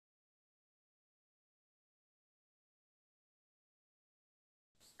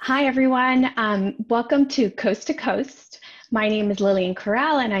Hi, everyone. Welcome to Coast to Coast. My name is Lillian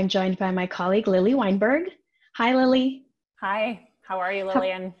Corral, and I'm joined by my colleague, Lily Weinberg. Hi, Lily. Hi, how are you, How,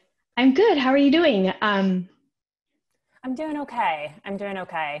 Lillian? I'm good. How are you doing? I'm doing okay. I'm doing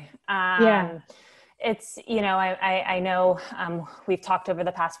okay. Yeah, I know we've talked over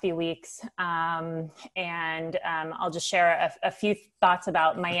the past few weeks, I'll just share a few thoughts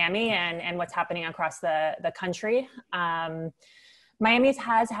about Miami and what's happening across the country. Miami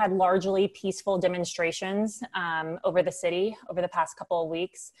has had largely peaceful demonstrations over the city over the past couple of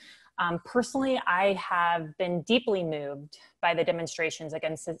weeks. Personally, I have been deeply moved by the demonstrations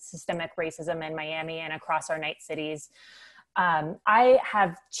against systemic racism in Miami and across our night cities. I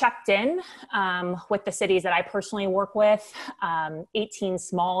have checked in with the cities that I personally work with, 18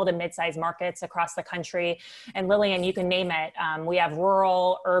 small to mid-sized markets across the country. And Lillian, you can name it. We have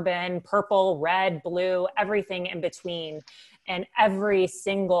rural, urban, purple, red, blue, everything in between. And every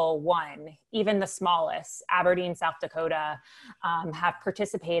single one, even the smallest, Aberdeen, South Dakota, have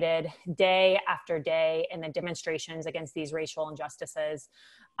participated day after day in the demonstrations against these racial injustices.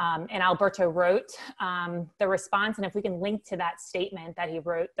 And Alberto wrote the response, and if we can link to that statement that he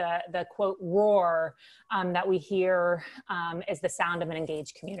wrote, the quote, roar that we hear is the sound of an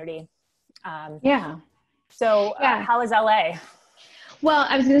engaged community. yeah, So yeah. how is LA? Well,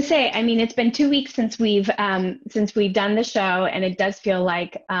 I was going to say, I mean, it's been 2 weeks since we've done the show, and it does feel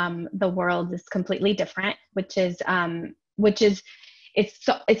like the world is completely different, which is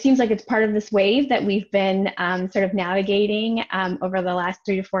it seems like it's part of this wave that we've been sort of navigating over the last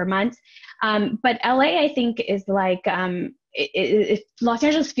 3 to 4 months. But LA, I think, is like Los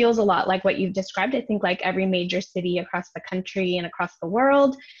Angeles feels a lot like what you've described. I think like every major city across the country and across the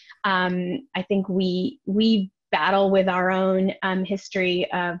world. I think we battle with our own history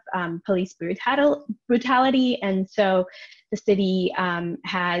of police brutality, and so the city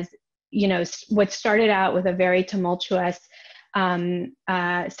has, what started out with a very tumultuous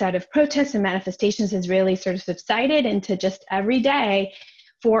set of protests and manifestations has really sort of subsided into just every day.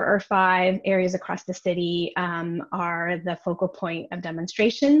 4 or 5 areas across the city are the focal point of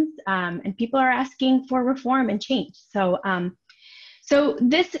demonstrations, and people are asking for reform and change. So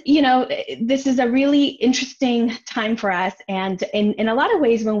this is a really interesting time for us. And in a lot of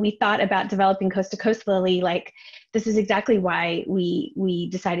ways, when we thought about developing Coast to Coast, Lily, like this is exactly why we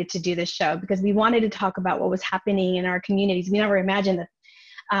decided to do this show, because we wanted to talk about what was happening in our communities. We never imagined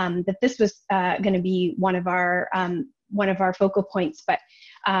that this was going to be one of our focal points, but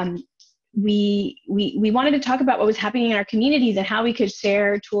we wanted to talk about what was happening in our communities and how we could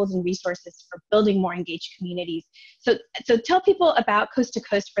share tools and resources for building more engaged communities. So tell people about Coast to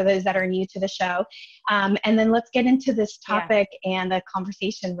Coast for those that are new to the show, and then let's get into this topic and the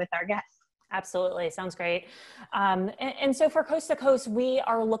conversation with our guests. Absolutely. Sounds great. And so for Coast to Coast, we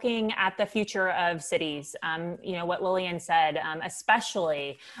are looking at the future of cities. What Lillian said,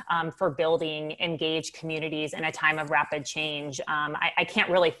 especially for building engaged communities in a time of rapid change. I can't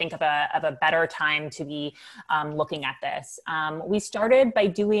really think of a better time to be looking at this. We started by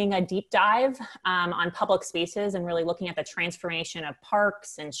doing a deep dive on public spaces and really looking at the transformation of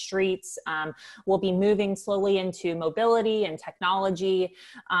parks and streets. We'll be moving slowly into mobility and technology,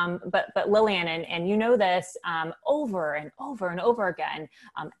 but Lillian, and you know this, over and over and over again,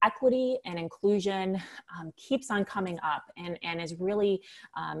 equity and inclusion keeps on coming up and is really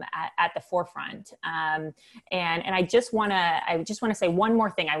at the forefront. And I just want to say one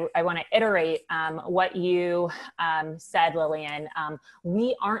more thing. I want to iterate what you said, Lillian.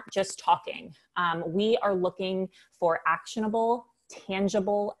 We aren't just talking. We are looking for actionable,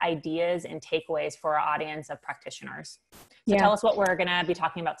 tangible ideas and takeaways for our audience of practitioners. So tell us what we're going to be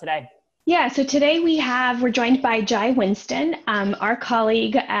talking about today. Yeah, so today we're joined by Jai Winston, our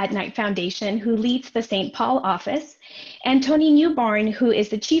colleague at Knight Foundation, who leads the St. Paul office, and Toni Newborn, who is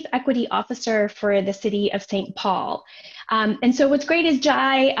the Chief Equity Officer for the City of St. Paul. And so what's great is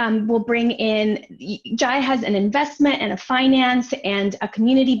Jai has an investment and a finance and a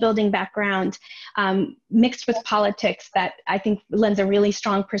community building background mixed with politics that I think lends a really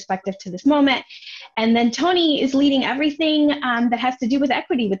strong perspective to this moment. And then Toni is leading everything that has to do with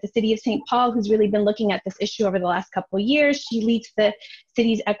equity with the City of St. Paul, who's really been looking at this issue over the last couple of years. She leads the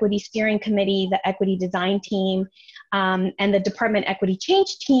city's equity steering committee, the equity design team, and the department equity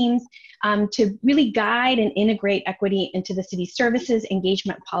change teams to really guide and integrate equity into the city's services,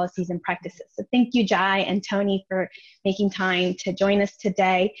 engagement policies, and practices. So thank you, Jai and Toni, for making time to join us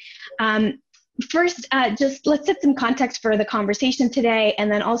today. First, just let's set some context for the conversation today, and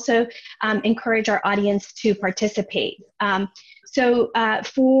then also encourage our audience to participate.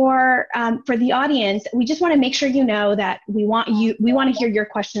 For the audience, we just want to make sure you know that we want to hear your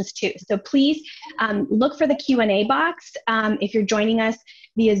questions too. So please look for the Q&A box if you're joining us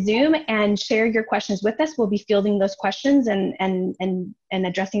via Zoom, and share your questions with us. We'll be fielding those questions and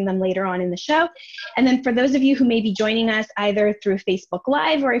addressing them later on in the show. And then for those of you who may be joining us either through Facebook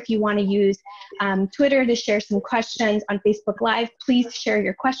Live, or if you want to use Twitter to share some questions on Facebook Live, please share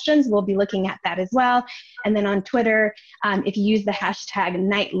your questions. We'll be looking at that as well. And then on Twitter, if you use the hashtag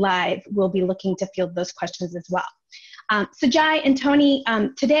 #NightLive, we'll be looking to field those questions as well. So Jai and Toni,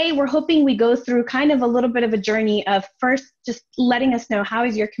 today we're hoping we go through kind of a little bit of a journey of first just letting us know, how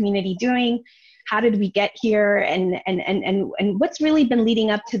is your community doing? How did we get here? And what's really been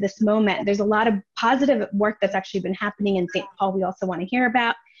leading up to this moment? There's a lot of positive work that's actually been happening in St. Paul we also want to hear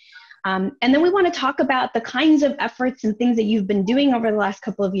about. And then we want to talk about the kinds of efforts and things that you've been doing over the last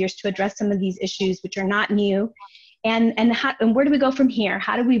couple of years to address some of these issues, which are not new. And where do we go from here?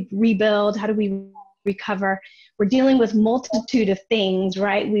 How do we rebuild? How do we recover? We're dealing with multitude of things,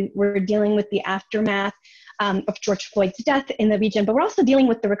 right? We're dealing with the aftermath of George Floyd's death in the region, but we're also dealing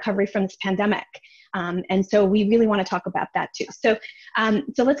with the recovery from this pandemic. And so we really want to talk about that too. So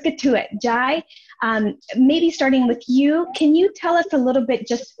let's get to it. Jai, maybe starting with you, can you tell us a little bit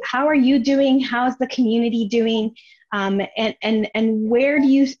just how are you doing? How's the community doing? And where do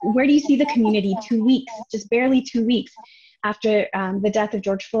you see the community 2 weeks, just barely 2 weeks after the death of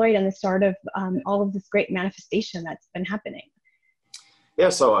George Floyd and the start of all of this great manifestation that's been happening? Yeah,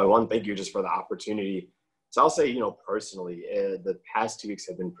 so I want to thank you just for the opportunity. So I'll say, personally, the past 2 weeks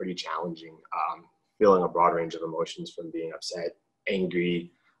have been pretty challenging, feeling a broad range of emotions, from being upset,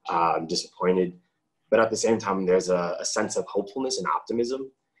 angry, disappointed. But at the same time, there's a sense of hopefulness and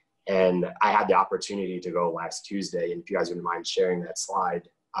optimism. And I had the opportunity to go last Tuesday, and if you guys wouldn't mind sharing that slide,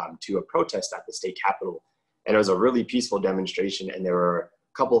 to a protest at the state capitol. And it was a really peaceful demonstration, and there were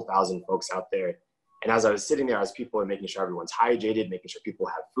a couple of thousand folks out there. And as I was sitting there, as people were making sure everyone's hydrated, making sure people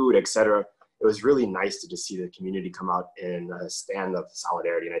have food, et cetera, it was really nice to just see the community come out in a stand of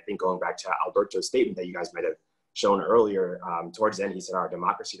solidarity. And I think going back to Alberto's statement that you guys might have shown earlier, towards the end, he said, our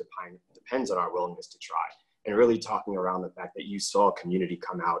democracy depends on our willingness to try. And really talking around the fact that you saw a community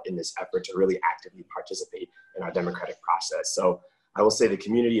come out in this effort to really actively participate in our democratic process. So I will say the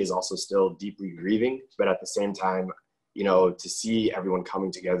community is also still deeply grieving, but at the same time, to see everyone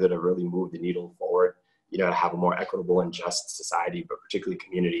coming together to really move the needle forward, to have a more equitable and just society, but particularly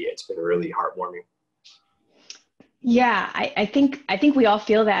community, it's been really heartwarming. Yeah, I think we all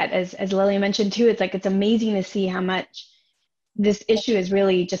feel that, as Lily mentioned too. It's amazing to see how much this issue is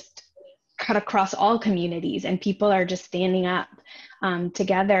really just cut across all communities, and people are just standing up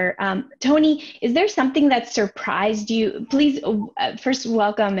together. Toni, is there something that surprised you? Please, first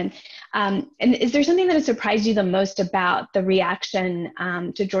welcome, and is there something that has surprised you the most about the reaction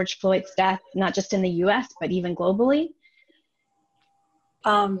to George Floyd's death, not just in the U.S. but even globally?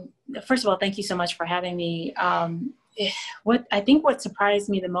 First of all, thank you so much for having me. What surprised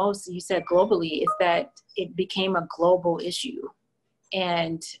me the most, you said globally, is that it became a global issue.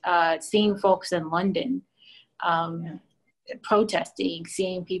 And seeing folks in London protesting,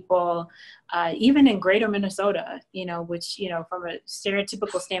 seeing people even in greater Minnesota, which, from a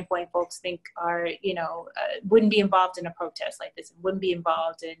stereotypical standpoint, folks think are, wouldn't be involved in a protest like this, wouldn't be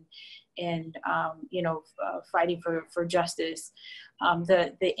involved in fighting for justice.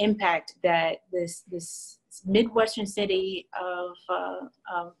 The impact that this Midwestern city of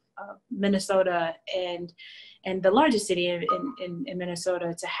Minnesota and the largest city in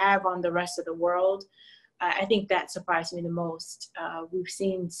Minnesota to have on the rest of the world, I think that surprised me the most. We've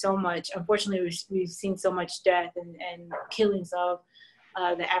seen so much, unfortunately, we've seen so much death and killings of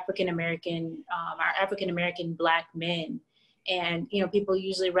our African-American Black men. And, people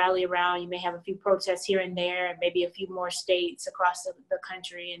usually rally around. You may have a few protests here and there, maybe a few more states across the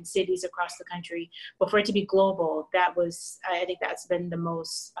country and cities across the country. But for it to be global, I think that's been the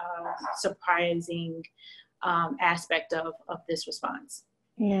most surprising aspect of this response.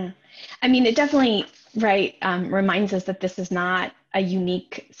 Yeah, I mean, it definitely, reminds us that this is not a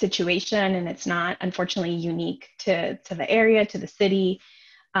unique situation, and it's not, unfortunately, unique to the area, to the city,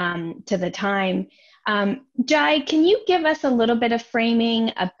 to the time. Jai, can you give us a little bit of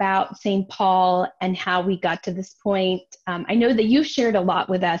framing about St. Paul and how we got to this point? I know that you've shared a lot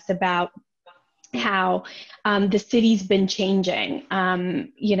with us about how the city's been changing,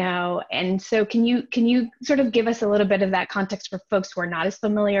 and so can you sort of give us a little bit of that context for folks who are not as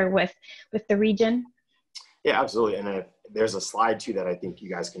familiar with the region? Yeah, absolutely. And there's a slide too that I think you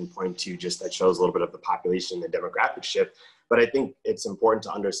guys can point to, just that shows a little bit of the population, the demographic shift. But I think it's important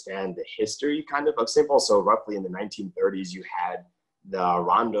to understand the history kind of St. Paul. So roughly in the 1930s, you had the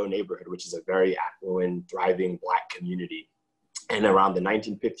Rondo neighborhood, which is a very affluent, thriving Black community. And around the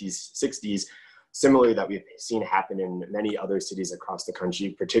 1950s, 60s, similarly that we've seen happen in many other cities across the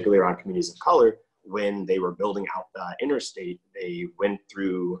country, particularly around communities of color, when they were building out the interstate, they went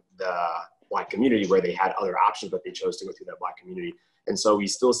through the Black community where they had other options, but they chose to go through that Black community. And so we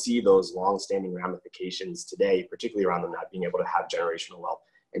still see those long-standing ramifications today, particularly around them not being able to have generational wealth.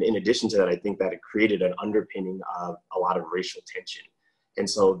 And in addition to that, I think that it created an underpinning of a lot of racial tension. And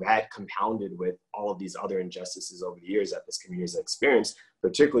so that compounded with all of these other injustices over the years that this community has experienced,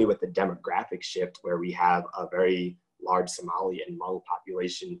 particularly with the demographic shift where we have a very large Somali and Hmong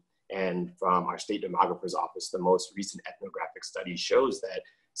population. And from our state demographer's office, the most recent ethnographic study shows that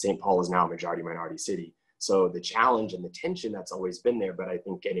St. Paul is now a majority minority city. So the challenge and the tension that's always been there, but I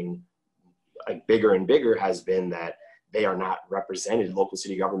think getting bigger and bigger has been that they are not represented. Local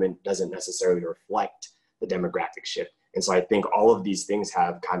city government doesn't necessarily reflect the demographic shift. And so I think all of these things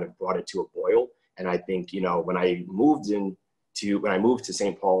have kind of brought it to a boil. And I think, you know, when I moved to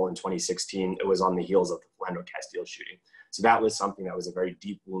St. Paul in 2016, it was on the heels of the Philando Castile shooting. So that was something that was a very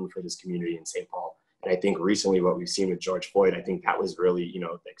deep wound for this community in St. Paul. And I think recently what we've seen with George Floyd, I think that was really, you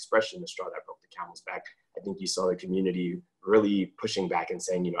know, the expression, the straw that broke the camel's back. I think you saw the community really pushing back and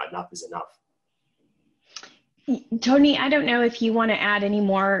saying, you know, enough is enough. Toni, I don't know if you want to add any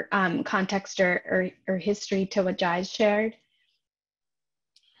more context or history to what Jai's shared.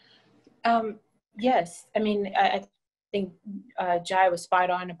 Yes, I mean, I think Jai was spot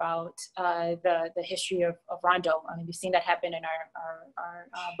on about the history of Rondo. I mean, we've seen that happen in our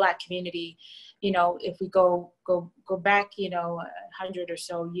Black community. You know, if we go back, you know, 100 or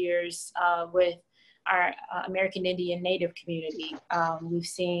so years with our American Indian Native community, we've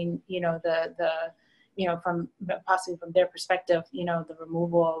seen, you know, you know, possibly from their perspective, you know, the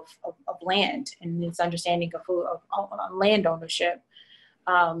removal of land and its understanding of land ownership.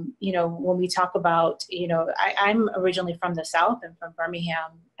 You know, when we talk about, you know, I'm originally from the South and from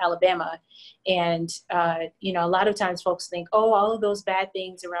Birmingham, Alabama. And, you know, a lot of times folks think, oh, all of those bad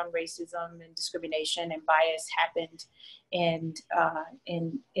things around racism and discrimination and bias happened in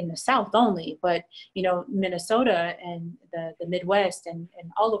the South only. But, you know, Minnesota and the Midwest and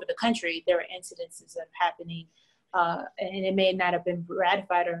all over the country, there are incidences of happening. And it may not have been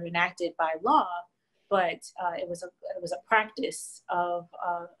ratified or enacted by law, but it was a practice of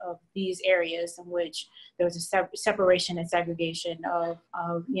these areas in which there was a separation and segregation of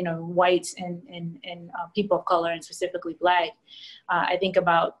you know, whites and people of color, and specifically Black. I think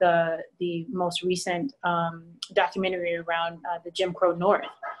about the most recent documentary around the Jim Crow North,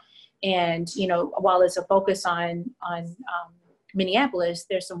 and you know, while it's a focus on Minneapolis,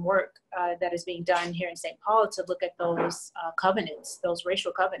 there's some work that is being done here in St. Paul to look at those covenants, those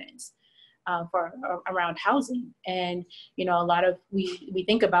racial covenants. For around housing. And you know, a lot of we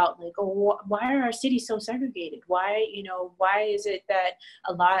think about like, oh, why are our cities so segregated? Why, you know, why is it that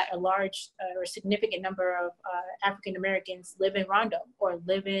a large or significant number of African Americans live in Rondo or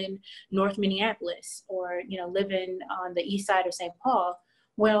live in North Minneapolis or, you know, live on the east side of St. Paul?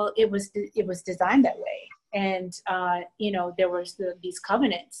 Well, it was designed that way. And you know, there was these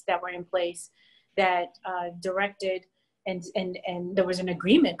covenants that were in place that directed. And there was an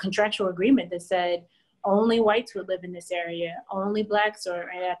agreement, contractual agreement that said only whites would live in this area, only Blacks or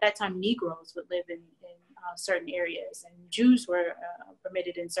at that time Negroes would live in certain areas, and Jews were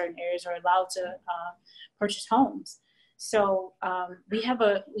permitted in certain areas or allowed to purchase homes. So we have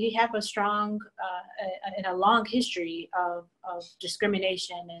a strong and a long history of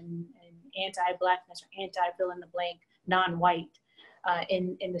discrimination and anti-Blackness or anti-fill-in-the-blank non-white.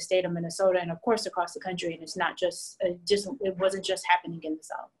 In the state of Minnesota and of course across the country, and it's not just it wasn't just happening in the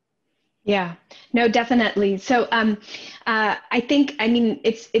South. Yeah, no, definitely. So I think, I mean,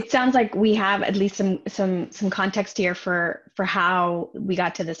 it sounds like we have at least some context here for how we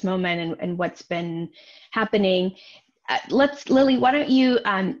got to this moment and what's been happening. Lily, why don't you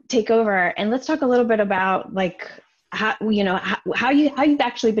take over and let's talk a little bit about like how you've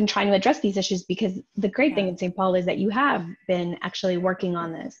actually been trying to address these issues, because the great thing in St. Paul is that you have been actually working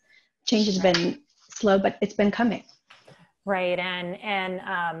on this. Change has been slow, but it's been coming. Right,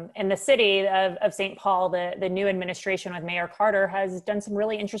 and in the city of St. Paul, the new administration with Mayor Carter has done some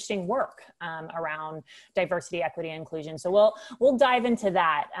really interesting work around diversity, equity, and inclusion. So we'll dive into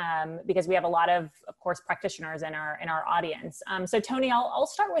that because we have a lot of course, practitioners in our audience. So Toni, I'll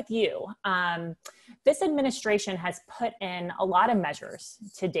start with you. This administration has put in a lot of measures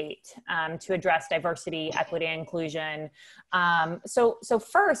to date to address diversity, equity, and inclusion. So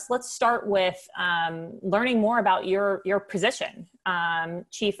first, let's start with learning more about your position,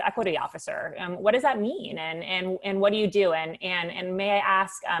 Chief Equity Officer. What does that mean, and what do you do? And may I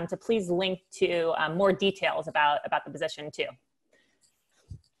ask to please link to more details about the position too.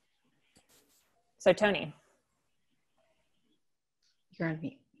 So Toni. You're on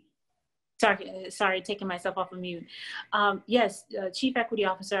mute. Sorry, taking myself off of mute. Yes, Chief Equity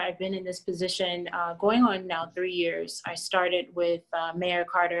Officer, I've been in this position going on now 3 years. I started with Mayor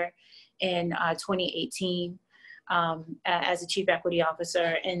Carter in 2018 as a Chief Equity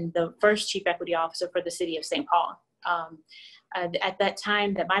Officer and the first Chief Equity Officer for the city of St. Paul. At that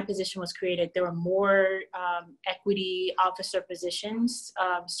time that my position was created, there were more equity officer positions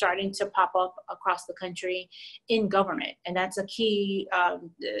starting to pop up across the country in government. And that's a key,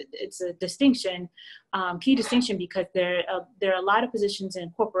 it's a distinction, key distinction, because there are a lot of positions in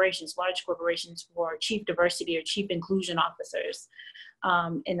corporations, large corporations, for chief diversity or chief inclusion officers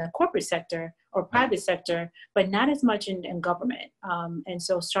in the corporate sector or private sector, but not as much in government. And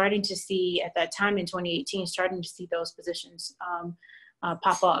so starting to see at that time in 2018, starting to see those positions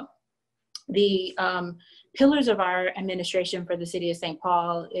pop up. The pillars of our administration for the city of St.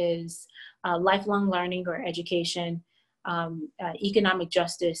 Paul is lifelong learning or education, economic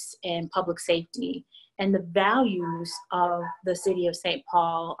justice, and public safety. And the values of the city of St.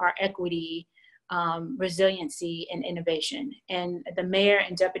 Paul are equity, resiliency, and innovation. And the mayor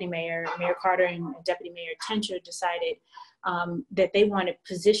and deputy mayor, Mayor Carter and Deputy Mayor Tencher, decided that they wanted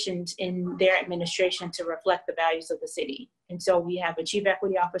positions in their administration to reflect the values of the city. And so we have a Chief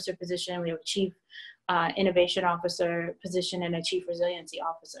Equity Officer position, we have a Chief Innovation Officer position, and a Chief Resiliency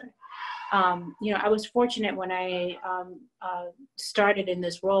Officer. You know, I was fortunate when I started in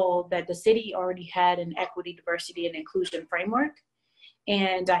this role that the city already had an equity, diversity, and inclusion framework.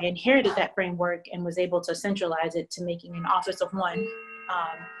 And I inherited that framework and was able to centralize it to making an office of one.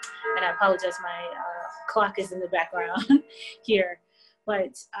 And I apologize, my clock is in the background here.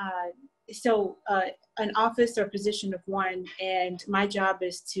 But so an office or position of one, and my job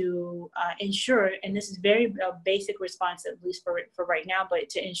is to ensure, and this is very basic response, at least for right now, but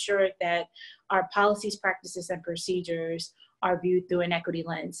to ensure that our policies, practices, and procedures are viewed through an equity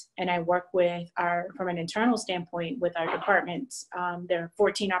lens. And I work with from an internal standpoint with our departments. There are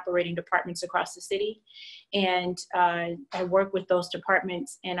 14 operating departments across the city. And I work with those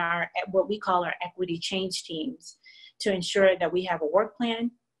departments in what we call our equity change teams to ensure that we have a work plan,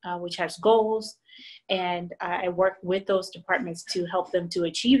 which has goals. And I work with those departments to help them to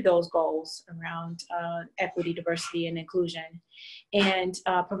achieve those goals around equity, diversity, and inclusion, and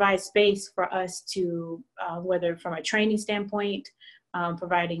provide space for us to, whether from a training standpoint,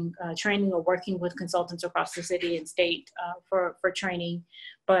 providing training or working with consultants across the city and state for training,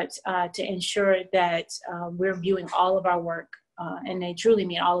 but to ensure that we're viewing all of our work, and I truly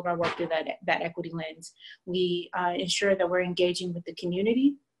mean all of our work through that equity lens. We ensure that we're engaging with the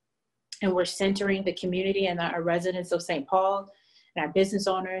community, and we're centering the community and our residents of St. Paul and our business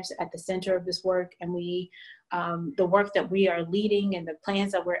owners at the center of this work. And the work that we are leading and the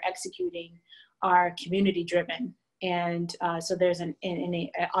plans that we're executing are community driven. And so there's an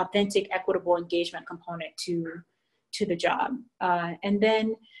authentic, equitable engagement component to the job. And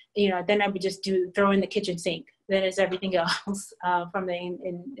then, then I would just throw in the kitchen sink. Then it's everything else from the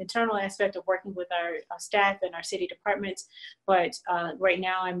internal aspect of working with our staff and our city departments. But right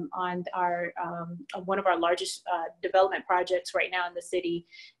now I'm on one of our largest development projects right now in the city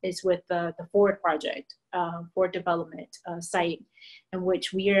is with the Ford project, Ford development site, in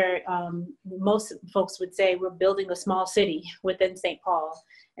which we are, most folks would say we're building a small city within St. Paul,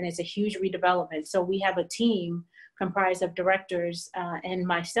 and it's a huge redevelopment. So we have a team comprised of directors and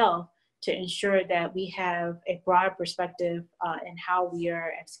myself to ensure that we have a broad perspective in how we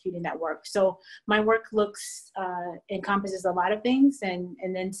are executing that work. So my work encompasses a lot of things and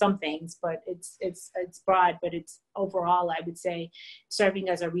then some things, but it's broad, but it's overall, I would say, serving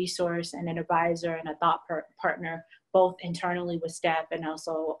as a resource and an advisor and a thought partner, both internally with staff and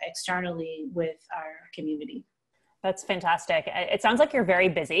also externally with our community. That's fantastic. It sounds like you're very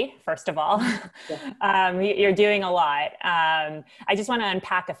busy, first of all. You're doing a lot. I just want to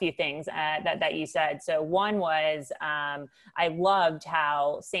unpack a few things that you said. So one was, I loved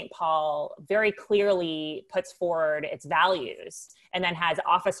how St. Paul very clearly puts forward its values and then has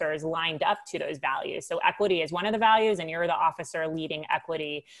officers lined up to those values. So equity is one of the values, and you're the officer leading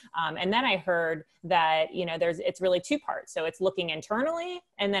equity. And then I heard that, it's really two parts. So it's looking internally,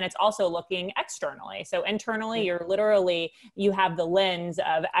 and then it's also looking externally. So internally, you're literally you have the lens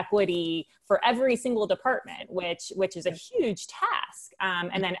of equity for every single department, which is a huge task.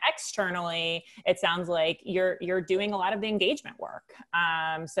 And then externally, it sounds like you're doing a lot of the engagement work.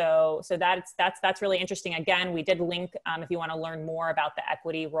 So that's really interesting. Again, we did link if you want to learn more about the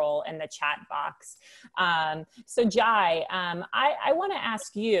equity role in the chat box. So Jai, I want to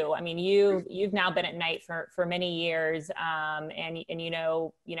ask you. I mean, you've now been at Knight for many years, and you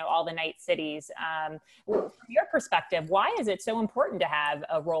know all the Knight cities. From your perspective, why is it so important to have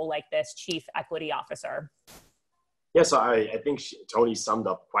a role like this, Chief Equity Officer? Yeah, so I think Toni summed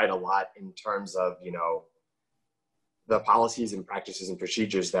up quite a lot in terms of, the policies and practices and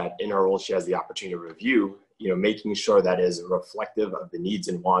procedures that in her role she has the opportunity to review, making sure that is reflective of the needs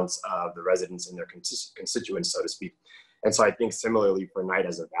and wants of the residents and their constituents, so to speak. And so I think similarly for Knight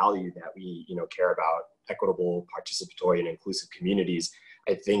as a value that we, care about equitable, participatory, and inclusive communities,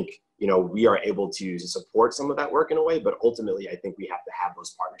 I think, we are able to support some of that work in a way, but ultimately I think we have to have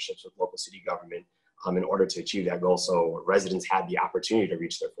those partnerships with local city government in order to achieve that goal, so residents have the opportunity to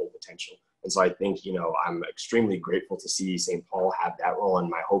reach their full potential. And so I think, I'm extremely grateful to see St. Paul have that role, and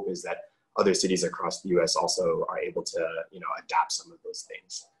my hope is that other cities across the U.S. also are able to, adapt some of those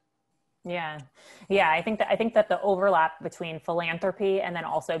things. Yeah. I think that the overlap between philanthropy and then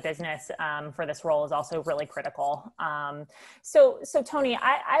also business for this role is also really critical. So Toni,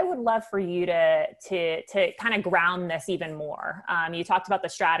 I would love for you to kind of ground this even more. You talked about the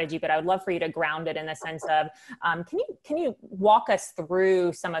strategy, but I would love for you to ground it in the sense of, can you walk us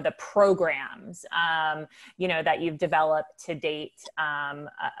through some of the programs, that you've developed to date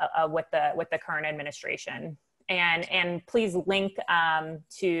with the current administration? And please link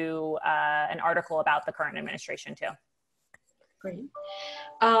to an article about the current administration too. Great.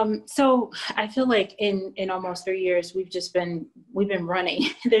 So I feel like in almost 3 years, we've been running.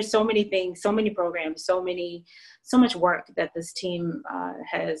 There's so many things, so many programs, so much work that this team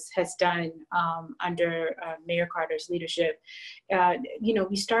has done under Mayor Carter's leadership.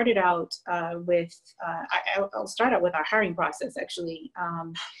 We started out with, I'll start out with our hiring process actually.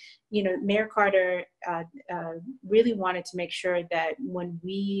 Mayor Carter really wanted to make sure that when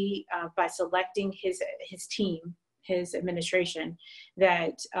we, by selecting his team, his administration,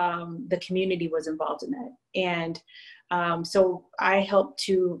 that the community was involved in that. And so I helped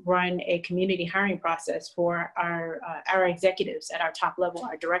to run a community hiring process for our executives at our top level,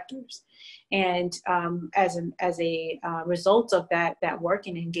 our directors. And as a result of that work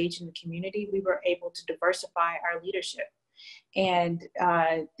and engaging the community, we were able to diversify our leadership. And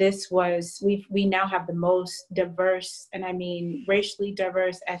we now have the most diverse, and I mean racially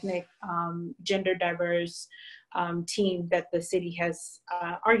diverse, ethnic, gender diverse team that the city has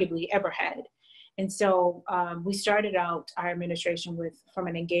arguably ever had. And so we started out our administration from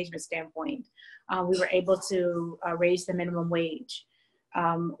an engagement standpoint. We were able to raise the minimum wage.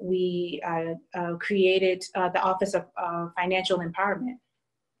 We created the Office of Financial Empowerment.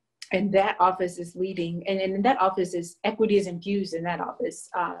 And that office is leading, and in that office equity is infused in that office,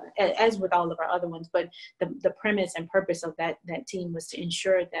 as with all of our other ones. But the premise and purpose of that team was to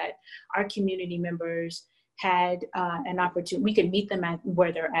ensure that our community members had an opportunity, we could meet them at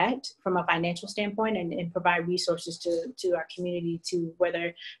where they're at from a financial standpoint and provide resources to our community, to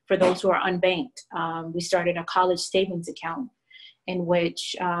whether for those who are unbanked. We started a college savings account in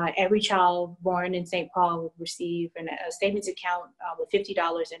which every child born in St. Paul would receive a savings account with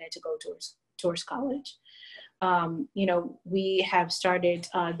 $50 in it to go towards college. We have started,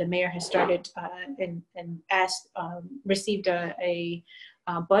 the mayor has started and received a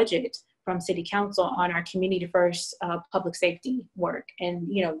budget from City Council on our Community First public safety work. And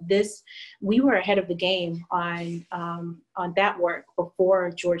we were ahead of the game on that work before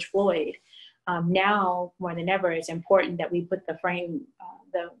George Floyd. Now more than ever, it's important that we put the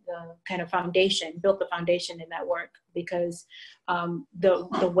kind of foundation, built the foundation in that work, because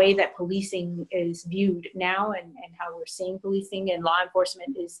the way that policing is viewed now and how we're seeing policing and law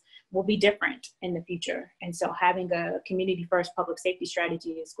enforcement will be different in the future. And so having a community first public safety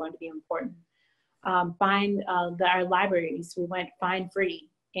strategy is going to be important. Our libraries, we went fine free.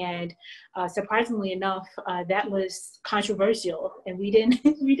 And surprisingly enough, that was controversial, and we didn't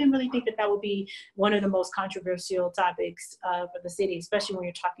really think that would be one of the most controversial topics for the city, especially when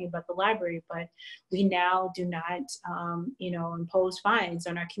you're talking about the library. But we now do not, impose fines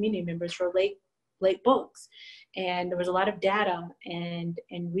on our community members for late books. And there was a lot of data and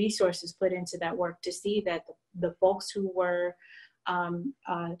resources put into that work to see that the folks who were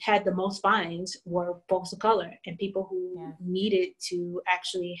had the most fines were folks of color and people who needed to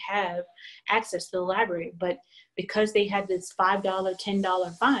actually have access to the library. But because they had this $5,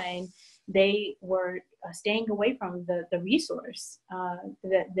 $10 fine, they were staying away from the resource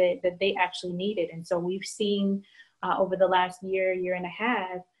that they actually needed. And so we've seen over the last year and a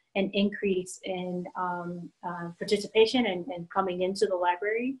half, an increase in participation and coming into the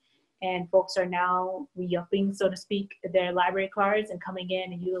library. And folks are now re-upping, so to speak, their library cards and coming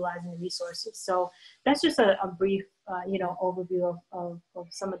in and utilizing the resources. So that's just a brief, overview of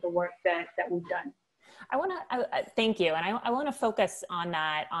some of the work that we've done. I want to thank you, and I want to focus on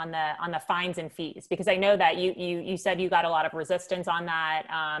that, on the fines and fees, because I know that you said you got a lot of resistance on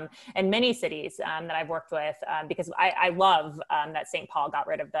that in many cities that I've worked with, because I love that St. Paul got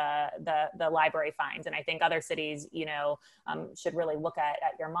rid of the library fines, and I think other cities should really look at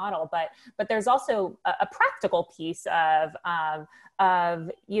your model. But there's also a practical piece of how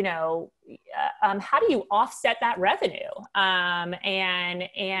do you offset that revenue?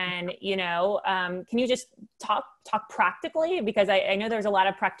 Can you just talk practically? Because I know there's a lot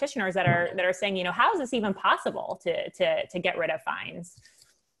of practitioners that are saying, how is this even possible to get rid of fines?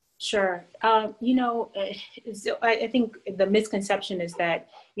 Sure. So I think the misconception is that,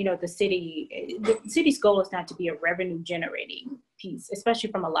 the city's goal is not to be a revenue generating piece,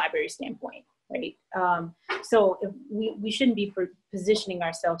 especially from a library standpoint, right? So if we shouldn't be positioning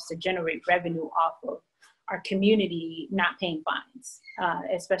ourselves to generate revenue off of our community not paying fines,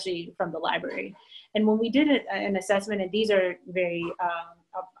 especially from the library. And when we did an assessment, and these are very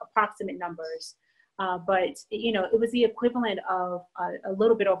approximate numbers, but it was the equivalent of a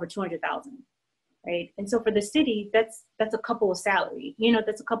little bit over 200,000, right? And so for the city, that's a couple of salary,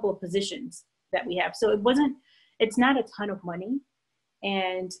 that's a couple of positions that we have. So it's not a ton of money.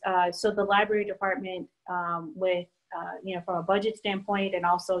 And so the library department, with from a budget standpoint, and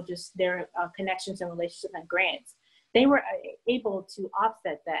also just their connections and relationships and grants, they were able to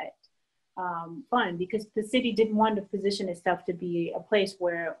offset that fund, because the city didn't want to position itself to be a place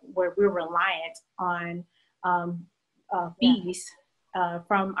where we're reliant on fees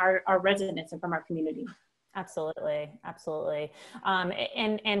from our residents and from our community. Absolutely.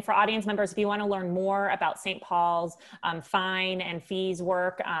 And for audience members, if you want to learn more about St. Paul's fine and fees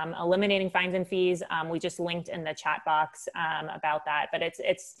work, eliminating fines and fees, we just linked in the chat box about that. But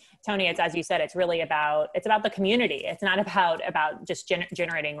it's Toni, it's, as you said, it's really about the community. It's not about just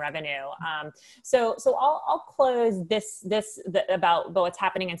generating revenue. So I'll close this about what's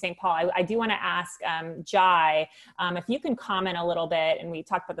happening in St. Paul. I do want to ask Jai, if you can comment a little bit, and we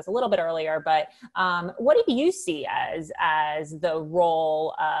talked about this a little bit earlier, but what do you see as the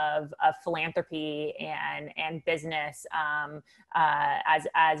role of philanthropy and business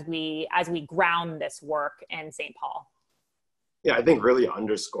as we ground this work in St. Paul? Yeah, I think really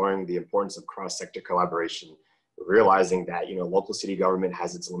underscoring the importance of cross-sector collaboration, realizing that local city government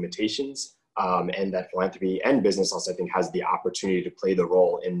has its limitations, and that philanthropy and business also, I think, has the opportunity to play the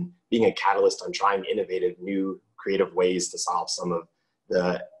role in being a catalyst on trying innovative, new, creative ways to solve some of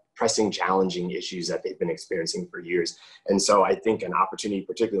the pressing, challenging issues that they've been experiencing for years. And so I think an opportunity,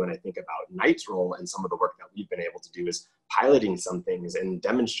 particularly when I think about Knight's role and some of the work that we've been able to do, is piloting some things and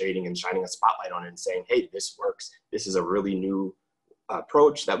demonstrating and shining a spotlight on it and saying, hey, this works. This is a really new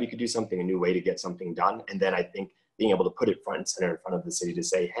approach that we could do something, a new way to get something done. And then I think being able to put it front and center in front of the city to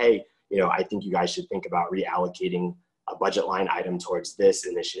say, hey, I think you guys should think about reallocating a budget line item towards this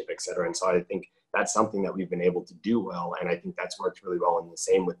initiative, et cetera. And so I think that's something that we've been able to do well. And I think that's worked really well. And the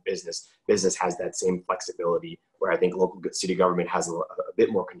same with business. Business has that same flexibility, where I think local city government has a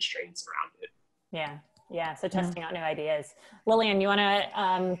bit more constraints around it. Yeah. So testing out new ideas. Lillian, you want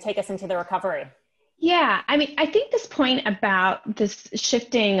to take us into the recovery? Yeah, I mean, I think this point about this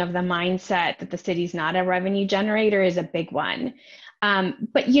shifting of the mindset that the city's not a revenue generator is a big one.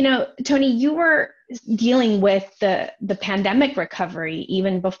 But, Toni, you were dealing with the pandemic recovery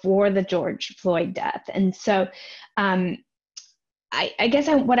even before the George Floyd death. And so I guess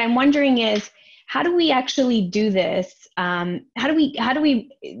what I'm wondering is, how do we actually do this? Do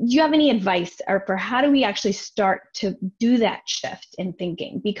you have any advice for how do we actually start to do that shift in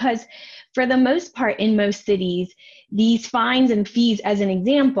thinking? Because for the most part, in most cities, these fines and fees, as an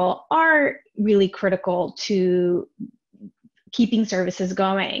example, are really critical to keeping services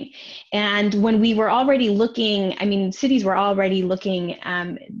going. And when we were already looking, cities were already looking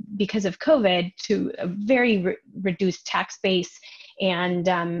because of COVID to a very reduced tax base and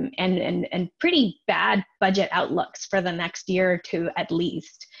pretty bad budget outlooks for the next year or two at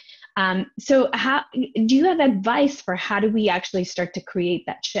least. So how do you have advice for how do we actually start to create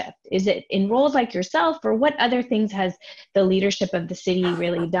that shift? Is it in roles like yourself, or what other things has the leadership of the city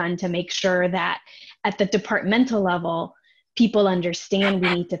really done to make sure that at the departmental level, people understand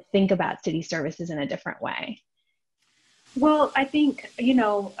we need to think about city services in a different way? Well, I think,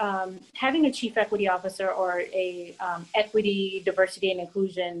 having a chief equity officer or a equity, diversity, and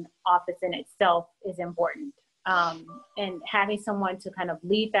inclusion office in itself is important. And having someone to kind of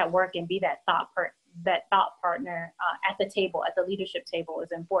lead that work and be that thought partner at the table, at the leadership table,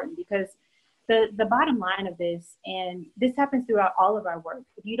 is important, because the bottom line of this, and this happens throughout all of our work,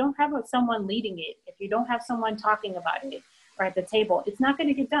 if you don't have someone leading it, if you don't have someone talking about it or at the table, it's not going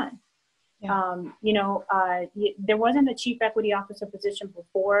to get done. Yeah. There wasn't a chief equity officer position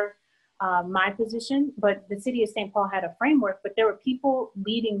before my position, but the city of St. Paul had a framework, but there were people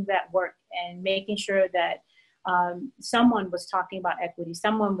leading that work and making sure that someone was talking about equity,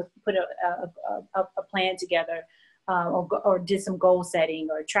 someone would put a plan together, or did some goal setting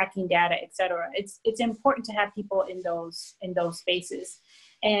or tracking data, et cetera. It's important to have people in those spaces,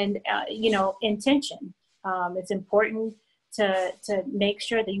 and intention. It's important to make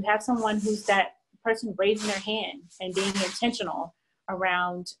sure that you have someone who's that person raising their hand and being intentional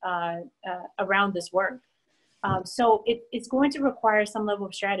around this work. So it's going to require some level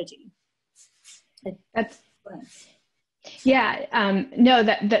of strategy.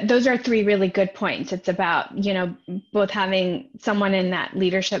 Those are three really good points. It's about, both having someone in that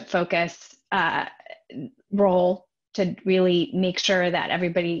leadership focus role to really make sure that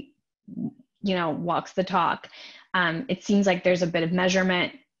everybody, walks the talk. It seems like there's a bit of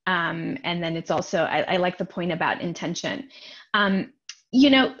measurement. And then it's also, I like the point about intention.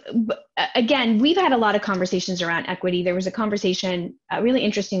 Again, we've had a lot of conversations around equity. There was a conversation, a really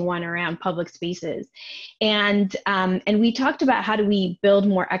interesting one around public spaces. And we talked about how do we build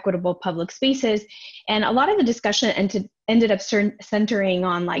more equitable public spaces. And a lot of the discussion ended up centering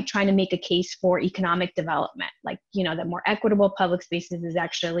on like trying to make a case for economic development. Like, that more equitable public spaces is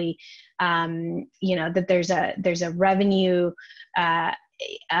actually, that there's a revenue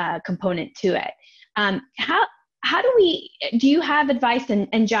component to it. How do you have advice,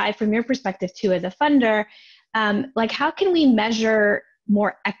 and Jai, from your perspective too, as a funder, like how can we measure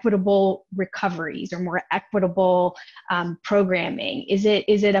more equitable recoveries or more equitable programming? Is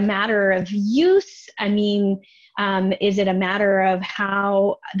it a matter of use? I mean, is it a matter of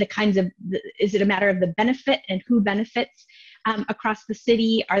is it a matter of the benefit and who benefits across the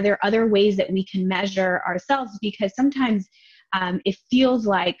city? Are there other ways that we can measure ourselves? Because sometimes it feels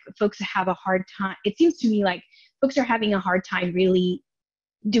like folks have a hard time. It seems to me like folks are having a hard time really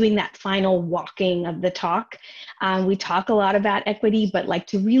doing that final walking of the talk. We talk a lot about equity, but like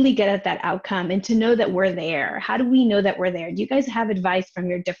to really get at that outcome and to know that we're there. How do we know that we're there? Do you guys have advice from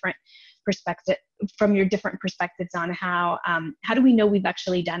your different perspectives on how do we know we've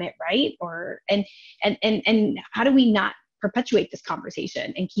actually done it right? And how do we not perpetuate this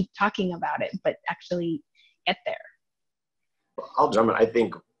conversation and keep talking about it, but actually get there? I'll jump in. I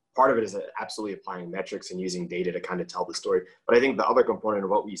think part of it is absolutely applying metrics and using data to kind of tell the story. But I think the other component of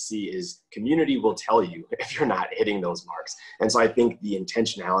what we see is community will tell you if you're not hitting those marks. And so I think the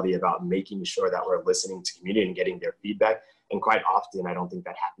intentionality about making sure that we're listening to community and getting their feedback, and quite often, I don't think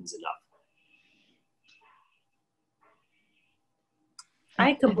that happens enough.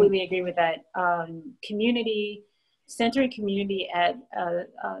 I completely agree with that. Centering community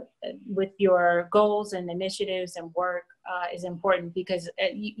with your goals and initiatives and work is important, because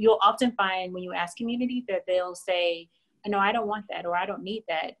you'll often find when you ask community that they'll say, no, I don't want that, or I don't need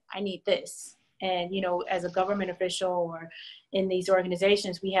that, I need this. And, as a government official or in these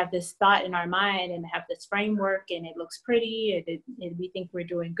organizations, we have this thought in our mind and have this framework, and it looks pretty, and we think we're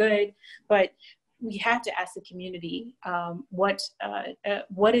doing good, but we have to ask the community what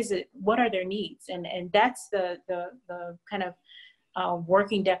is it, what are their needs, and that's the kind of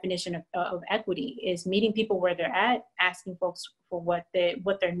working definition of equity, is meeting people where they're at, asking folks for what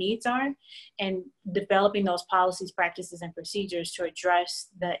their needs are, and developing those policies, practices, and procedures to address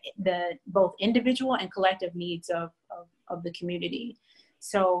the both individual and collective needs of the community.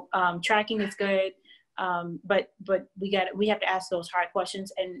 So tracking is good. But we have to ask those hard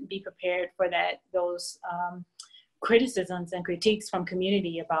questions and be prepared for those criticisms and critiques from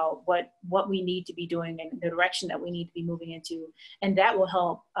community about what we need to be doing and the direction that we need to be moving into. And that will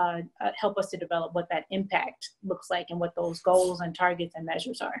help us to develop what that impact looks like and what those goals and targets and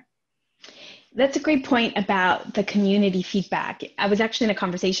measures are. That's a great point about the community feedback. I was actually in a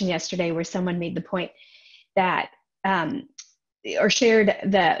conversation yesterday where someone made the point that or shared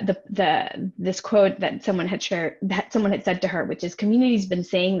this quote that someone had shared, that someone had said to her, which is, community's been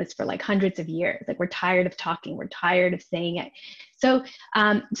saying this for like hundreds of years. Like, we're tired of talking, we're tired of saying it. So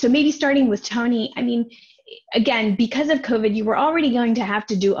maybe starting with Toni, I mean, again, because of COVID, you were already going to have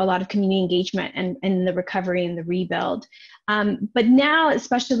to do a lot of community engagement and the recovery and the rebuild. But now,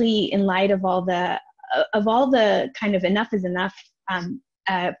 especially in light of all the of all the kind of enough is enough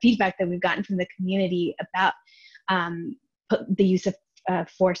feedback that we've gotten from the community about the use of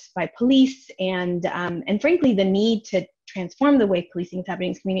force by police and frankly the need to transform the way policing is happening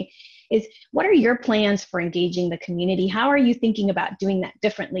in this community, is what are your plans for engaging the community? How are you thinking about doing that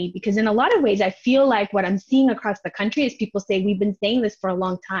differently? Because in a lot of ways, I feel like what I'm seeing across the country is people say, we've been saying this for a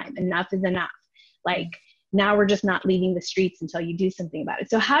long time, enough is enough. Like, now we're just not leaving the streets until you do something about it.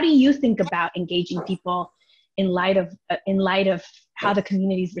 So how do you think about engaging people in light of how the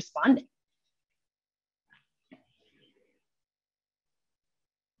community is responding?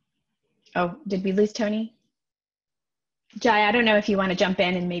 Oh, did we lose Toni? Jai, I don't know if you want to jump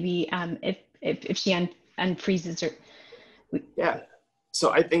in and maybe if she unfreezes or. Yeah.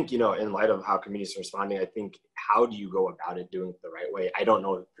 So I think, in light of how communities are responding, I think how do you go about it doing it the right way? I don't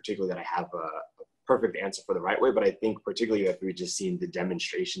know particularly that I have a perfect answer for the right way, but I think particularly if we've just seen the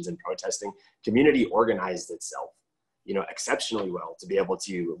demonstrations and protesting, community organized itself, exceptionally well to be able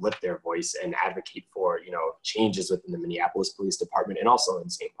to lift their voice and advocate for, changes within the Minneapolis Police Department and also in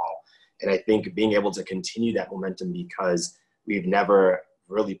St. Paul. And I think being able to continue that momentum, because we've never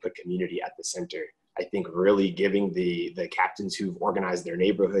really put community at the center. I think really giving the captains who've organized their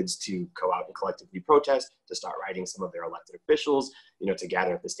neighborhoods to go out and collectively protest, to start writing some of their elected officials, to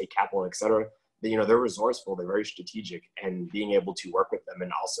gather at the state capitol, et cetera. They're resourceful, they're very strategic, and being able to work with them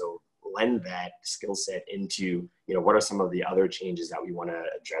and also lend that skill set into, what are some of the other changes that we want to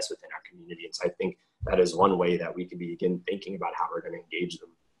address within our community. And so I think that is one way that we can begin thinking about how we're going to engage them.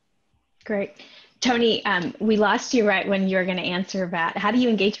 Great. Toni, we lost you right when you were going to answer about how do you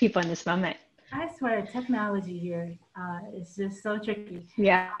engage people in this moment? I swear, technology here is just so tricky.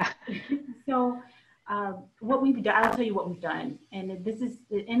 Yeah. So what we've done, I'll tell you what we've done. And this is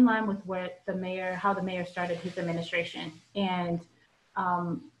in line with how the mayor started his administration. And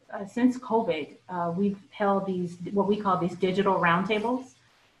since COVID, we've held what we call these digital roundtables.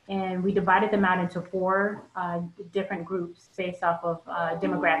 And we divided them out into 4 different groups based off of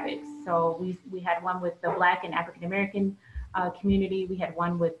demographics. So we had one with the Black and African American community. We had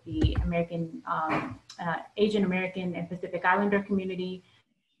one with the Asian American and Pacific Islander community.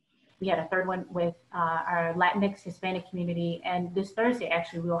 We had a third one with our Latinx Hispanic community. And this Thursday,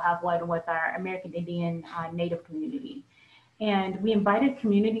 actually, we'll have one with our American Indian Native community. And we invited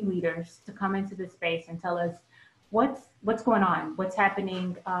community leaders to come into this space and tell us what's going on, what's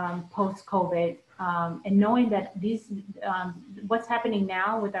happening post-COVID, and knowing that what's happening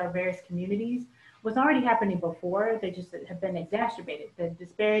now with our various communities was already happening before. They just have been exacerbated. The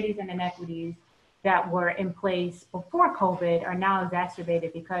disparities and inequities that were in place before COVID are now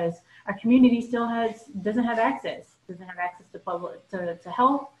exacerbated because our community still doesn't have access to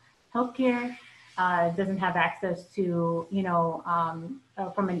healthcare, doesn't have access to,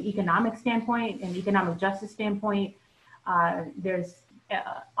 from an economic standpoint, an economic justice standpoint. There's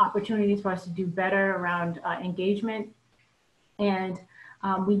opportunities for us to do better around engagement. And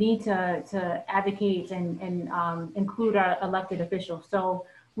we need to advocate and include our elected officials. So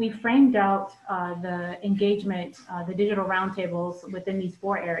we framed out the engagement, the digital roundtables within these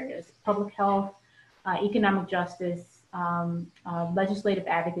 4 areas: public health, economic justice, legislative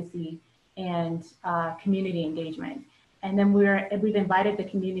advocacy, and community engagement. And then we've invited the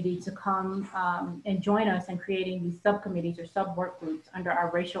community to come and join us in creating these subcommittees or sub-work groups under our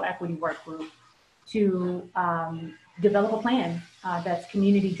racial equity work group to develop a plan that's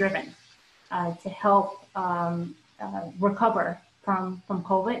community driven to help recover from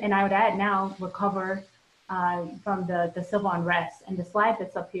COVID. And I would add now recover from the civil unrest. And the slide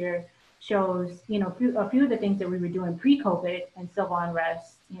that's up here shows, a few of the things that we were doing pre-COVID and civil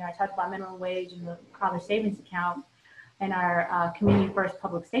unrest. I talked about minimum wage and the college savings account and our community first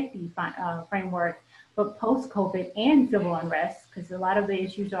public safety framework, but post-COVID and civil unrest, because a lot of the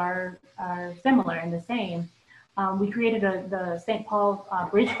issues are similar and the same. We created the St. Paul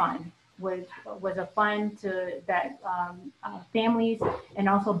Bridge Fund, which was a fund that families and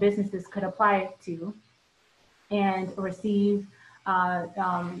also businesses could apply to and receive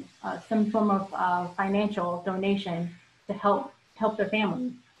some form of financial donation to help their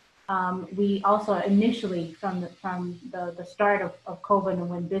family. We also initially, from the start of COVID and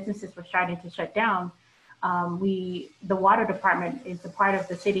when businesses were starting to shut down, the water department is a part of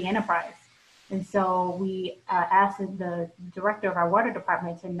the city enterprise. And so we asked the director of our water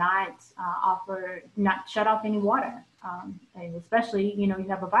department to not shut off any water. And especially, you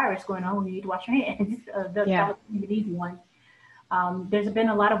have a virus going on when you need to wash your hands. That was an easy one. There's been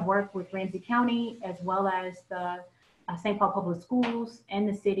a lot of work with Ramsey County as well as the St. Paul Public Schools and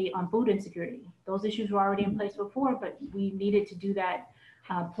the city on food insecurity. Those issues were already in place before, but we needed to do that,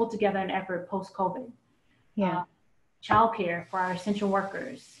 pull together an effort post-COVID. Yeah. Childcare for our essential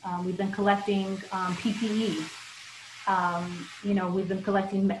workers. We've been collecting PPE. We've been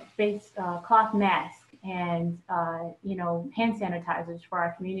collecting face cloth masks and hand sanitizers for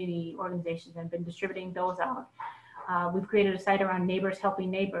our community organizations and been distributing those out. We've created a site around neighbors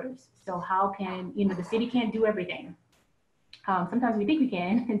helping neighbors. So how can, the city can't do everything. Sometimes we think we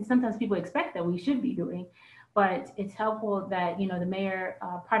can, and sometimes people expect that we should be doing, but it's helpful that, the mayor,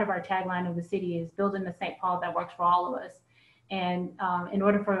 part of our tagline of the city is building the St. Paul that works for all of us. And in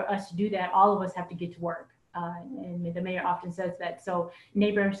order for us to do that, all of us have to get to work. And the mayor often says that. So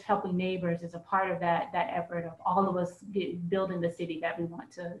neighbors helping neighbors is a part of that effort of all of us building the city that we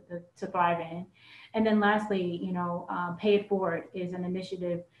want to thrive in. And then lastly, Pay It Forward is an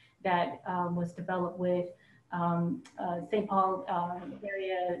initiative that was developed with St. Paul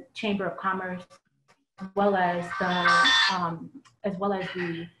area Chamber of Commerce, as well as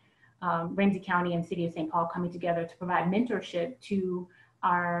the Ramsey County and City of St. Paul coming together to provide mentorship to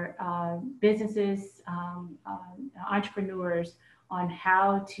our businesses, entrepreneurs on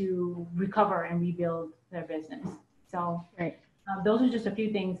how to recover and rebuild their business. So right. Those are just a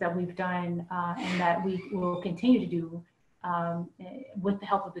few things that we've done and that we will continue to do with the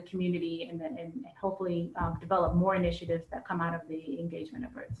help of the community and hopefully develop more initiatives that come out of the engagement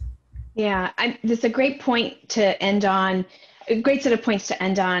efforts. Yeah, this is a great point to end on, a great set of points to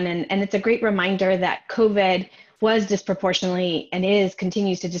end on, and it's a great reminder that COVID was disproportionately and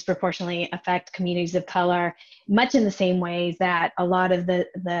continues to disproportionately affect communities of color, much in the same ways that a lot of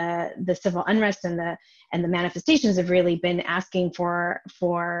the civil unrest and the manifestations have really been asking for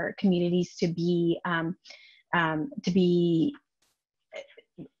communities to be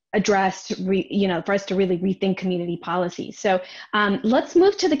addressed, for us to really rethink community policy. So let's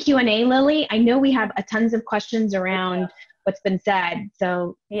move to the Q&A, Lily. I know we have tons of questions around what's been said.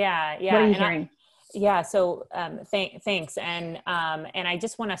 So yeah. What are you hearing? Yeah. So thanks. And I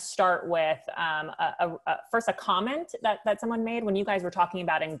just want to start with first a comment that someone made when you guys were talking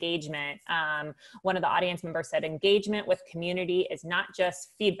about engagement. One of the audience members said engagement with community is not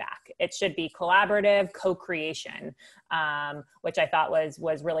just feedback. It should be collaborative co-creation, which I thought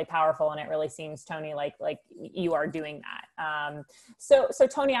was really powerful. And it really seems, Toni, like you are doing that. So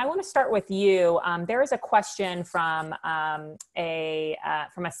Toni, I want to start with you. There is a question from a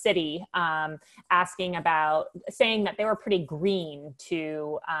city asking about, saying that they were pretty green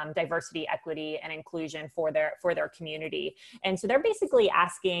to diversity, equity, and inclusion for their community. And so they're basically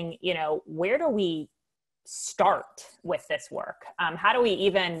asking, where do we start with this work? How do we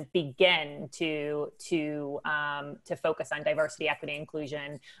even begin to focus on diversity, equity,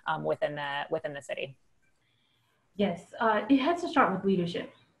 inclusion within the city? Yes, it has to start with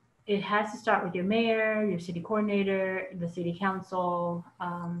leadership. It has to start with your mayor, your city coordinator, the city council,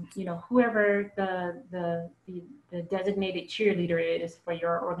 whoever the designated cheerleader is for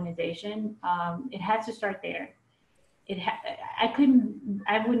your organization. It has to start there.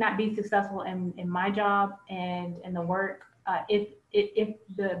 I would not be successful in my job and the work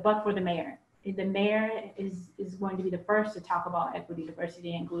but for the mayor. The mayor is going to be the first to talk about equity,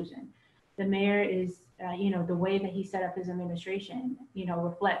 diversity, and inclusion. The mayor is, the way that he set up his administration,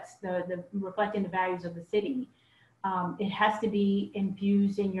 reflects reflecting the values of the city. It has to be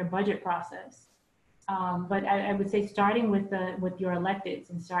infused in your budget process. But I would say starting with your electeds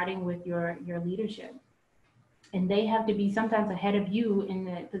and starting with your leadership. And they have to be sometimes ahead of you in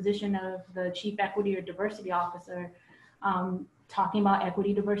the position of the chief equity or diversity officer, talking about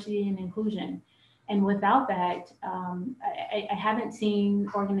equity, diversity, and inclusion. And without that, I haven't seen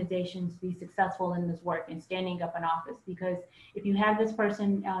organizations be successful in this work and standing up in office, because if you have this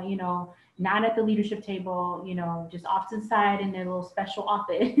person, not at the leadership table, just off to the side in their little special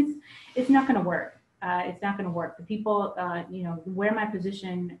office, it's not going to work. It's not going to work. The people, where my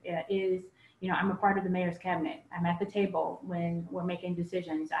position is, I'm a part of the mayor's cabinet. I'm at the table when we're making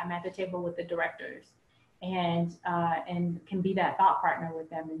decisions. I'm at the table with the directors and can be that thought partner with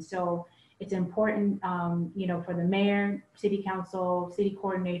them. And so it's important, for the mayor, city council, city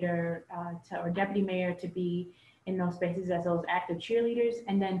coordinator, or deputy mayor to be in those spaces as those active cheerleaders.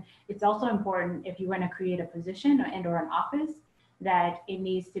 And then it's also important, if you're going to create a position or an office, that you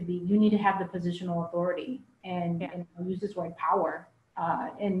need to have the positional authority and I'll use this word power,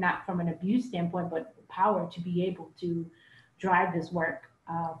 and not from an abuse standpoint, but power to be able to drive this work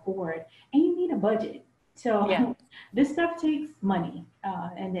forward. And you need a budget. So this stuff takes money,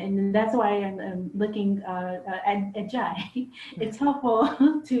 and that's why I'm looking at Jai. It's helpful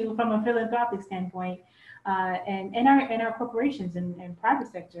from a philanthropic standpoint, and our corporations and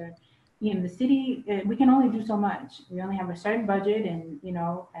private sector, the city, we can only do so much. We only have a certain budget, and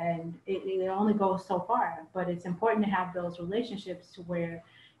and it only goes so far. But it's important to have those relationships to where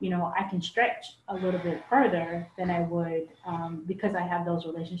I can stretch a little bit further than I would, because I have those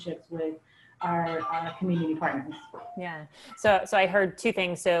relationships with our community partners. Yeah. So I heard two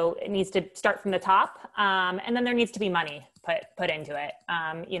things. So it needs to start from the top, and then there needs to be money put into it.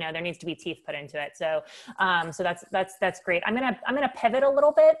 There needs to be teeth put into it. So that's great. I'm gonna pivot a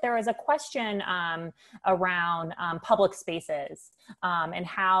little bit. There was a question around public spaces and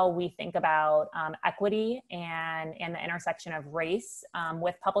how we think about equity and the intersection of race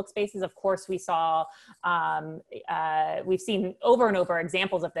with public spaces. Of course, we've seen over and over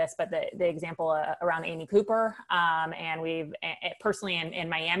examples of this, but the example around Amy Cooper, and we've personally in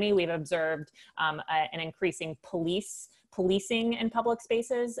Miami, we've observed an increasing policing in public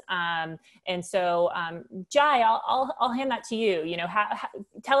spaces. And so, Jai, I'll hand that to you.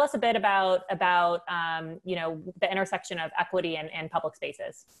 Tell us a bit about the intersection of equity and public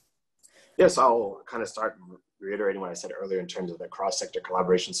spaces. Yes, I'll kind of start reiterating what I said earlier in terms of the cross-sector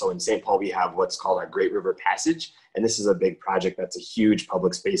collaboration. So in St. Paul, we have what's called our Great River Passage, and this is a big project that's a huge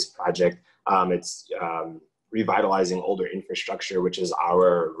public space project. It's revitalizing older infrastructure, which is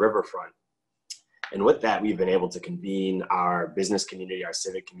our riverfront. And with that, we've been able to convene our business community, our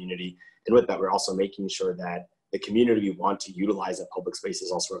civic community. And with that, we're also making sure that the community we want to utilize a public space is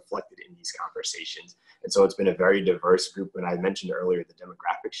also reflected in these conversations. And so it's been a very diverse group. And I mentioned earlier the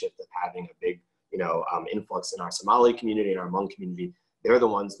demographic shift of having a big, influx in our Somali community and our Hmong community. They're the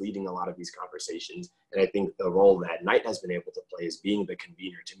ones leading a lot of these conversations. And I think the role that Knight has been able to play is being the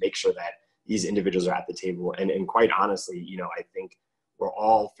convener to make sure that these individuals are at the table. And quite honestly, I think we're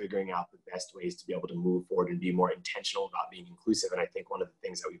all figuring out the best ways to be able to move forward and be more intentional about being inclusive. And I think one of the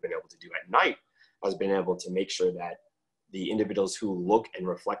things that we've been able to do at Knight has been able to make sure that the individuals who look and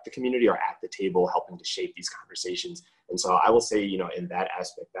reflect the community are at the table helping to shape these conversations. And so I will say, in that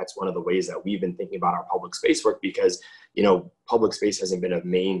aspect, that's one of the ways that we've been thinking about our public space work, because, public space hasn't been a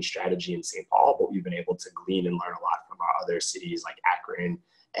main strategy in St. Paul, but we've been able to glean and learn a lot from our other cities like Akron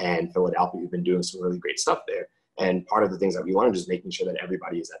and Philadelphia. We've been doing some really great stuff there. And part of the things that we learned is making sure that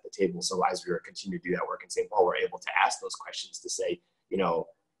everybody is at the table. So as we were continuing to do that work in St. Paul, we're able to ask those questions to say,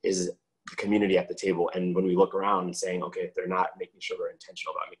 is the community at the table? And when we look around and saying, okay, if they're not, making sure we're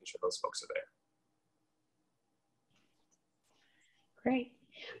intentional about making sure those folks are there. Great.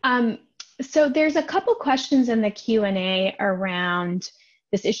 So there's a couple questions in the Q&A around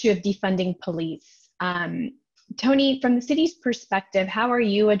this issue of defunding police. Toni, from the city's perspective, how are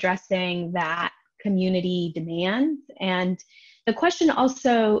you addressing that community demands? And the question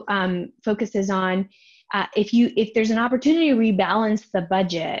also focuses on if there's an opportunity to rebalance the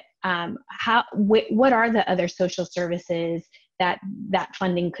budget, what are the other social services that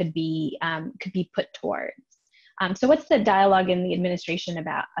funding could be put towards? So what's the dialogue in the administration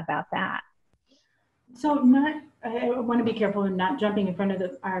about that? So I want to be careful in not jumping in front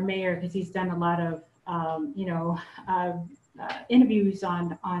of our mayor, because he's done a lot of interviews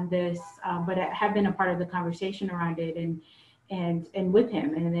on this, but I have been a part of the conversation around it and with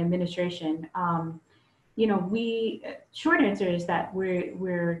him and the administration. Short answer is that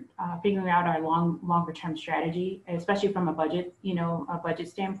we're figuring out our longer term strategy, especially from a budget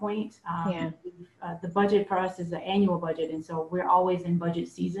standpoint. The budget for us is an annual budget, and so we're always in budget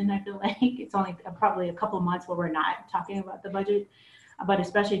season. I feel like it's only probably a couple of months where we're not talking about the budget, but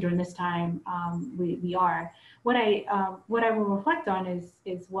especially during this time, we are. What I will reflect on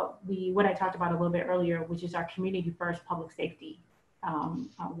is what I talked about a little bit earlier, which is our community first public safety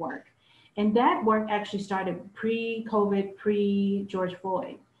work. And that work actually started pre-COVID, pre-George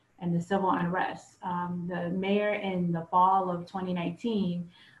Floyd and the civil unrest. The mayor in the fall of 2019,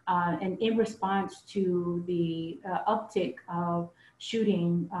 and in response to the uptick of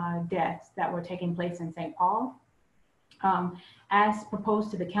shooting deaths that were taking place in St. Paul, as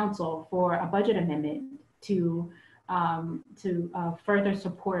proposed to the council for a budget amendment to further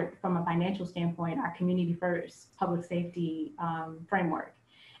support from a financial standpoint our community first public safety framework.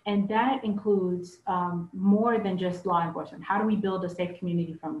 And that includes more than just law enforcement. How do we build a safe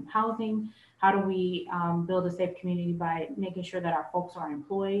community from housing? How do we build a safe community by making sure that our folks are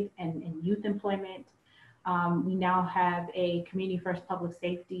employed and in youth employment? We now have a community first public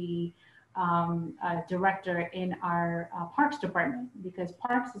safety director in our parks department, because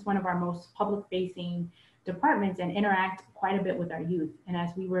parks is one of our most public facing departments and interact quite a bit with our youth. And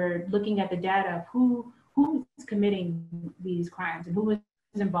as we were looking at the data of who is committing these crimes and who was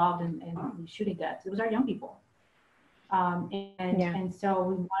involved in these shooting deaths, it was our young people. And so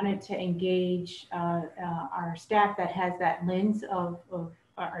we wanted to engage our staff that has that lens of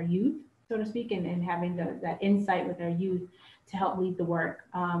our youth so to speak, and having that insight with our youth to help lead the work.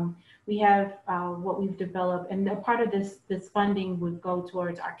 We have what we've developed, and a part of this funding would go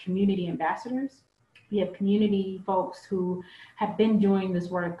towards our community ambassadors. We have community folks who have been doing this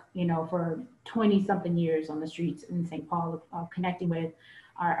work, for 20 something years on the streets in St. Paul, connecting with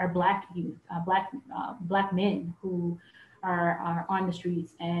our Black youth, Black men who are on the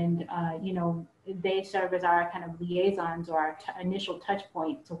streets, and they serve as our kind of liaisons or our initial touch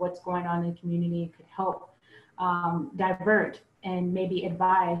point to what's going on in the community, and could help divert and maybe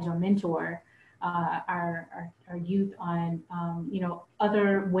advise or mentor our youth on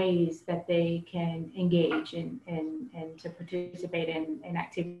other ways that they can engage and to participate in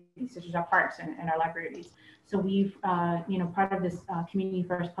activities such as our parks and our libraries. So we've part of this community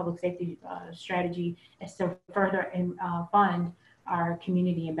first public safety strategy is to further fund our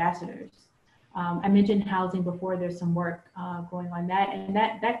community ambassadors. I mentioned housing before. There's some work going on that, and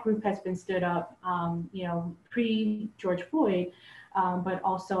that group has been stood up pre George Floyd, but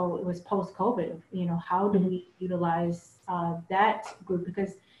also it was post-COVID. How do we utilize that group?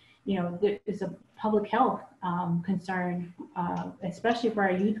 Because there is a public health concern, especially for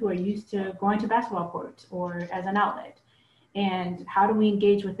our youth who are used to going to basketball courts or as an outlet. And how do we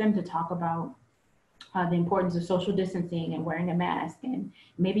engage with them to talk about the importance of social distancing and wearing a mask? And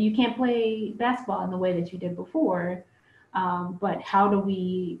maybe you can't play basketball in the way that you did before, but how do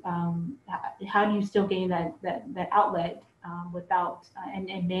you still gain that outlet without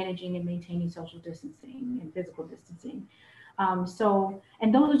and managing and maintaining social distancing and physical distancing?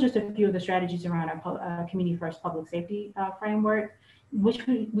 And those are just a few of the strategies around our community first public safety framework, which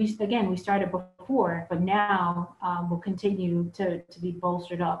we started before, but now will continue to be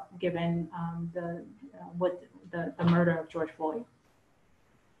bolstered up given the murder of George Floyd.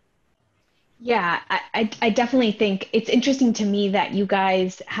 Yeah, I definitely think it's interesting to me that you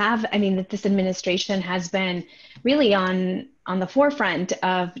guys have, that this administration has been really on the forefront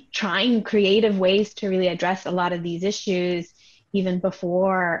of trying creative ways to really address a lot of these issues, even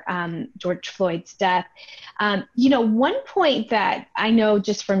before George Floyd's death. One point that I know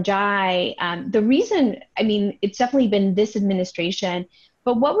just from Jai, the reason, it's definitely been this administration,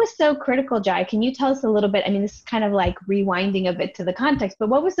 but what was so critical, Jai? Can you tell us a little bit? This is kind of like rewinding a bit to the context, but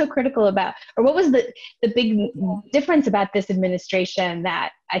what was so critical about, or what was the big difference about this administration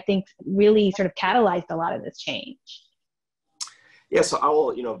that I think really sort of catalyzed a lot of this change? Yeah, so I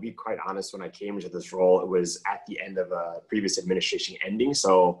will, be quite honest. When I came into this role, it was at the end of a previous administration ending.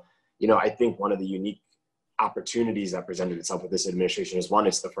 So, I think one of the unique opportunities that presented itself with this administration is, one,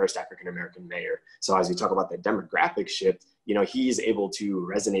 it's the first African-American mayor. So as we talk about the demographic shift, he's able to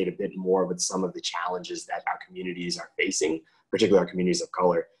resonate a bit more with some of the challenges that our communities are facing, particularly our communities of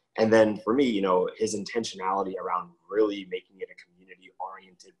color. And then for me, his intentionality around really making it a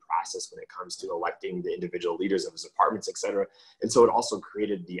community-oriented process when it comes to electing the individual leaders of his departments, et cetera. And so it also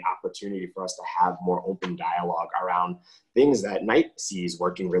created the opportunity for us to have more open dialogue around things that Knight sees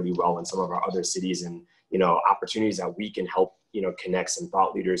working really well in some of our other cities, and opportunities that we can help connect some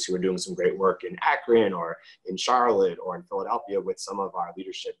thought leaders who are doing some great work in Akron or in Charlotte or in Philadelphia with some of our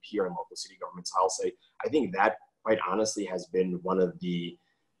leadership here in local city governments. I'll say, I think that quite honestly has been one of the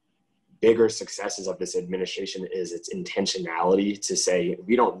bigger successes of this administration, is its intentionality to say,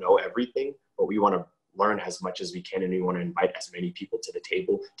 we don't know everything, but we want to learn as much as we can, and we want to invite as many people to the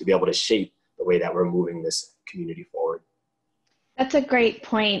table to be able to shape the way that we're moving this community forward. That's a great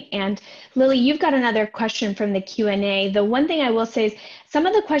point. And Lily, you've got another question from the Q&A. The one thing I will say is some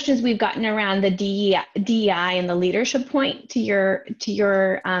of the questions we've gotten around the DEI and the leadership point to your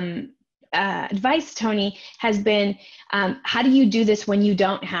advice, Toni, has been, how do you do this when you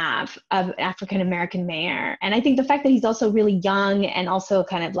don't have an African-American mayor? And I think the fact that he's also really young and also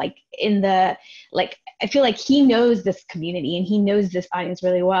kind of like I feel like he knows this community and he knows this audience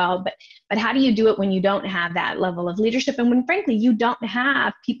really well, but how do you do it when you don't have that level of leadership? And when frankly, you don't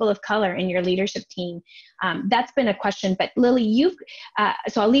have people of color in your leadership team? That's been a question, but Lily,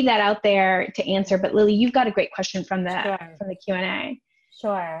 so I'll leave that out there to answer, but Lily, you've got a great question from the Q&A.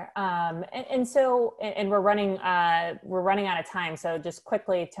 Sure. And we're running out of time. So just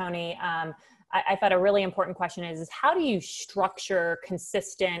quickly, Toni, I thought a really important question is how do you structure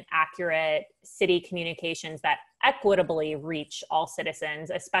consistent, accurate city communications that equitably reach all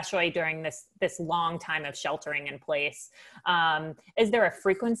citizens, especially during this long time of sheltering in place? Is there a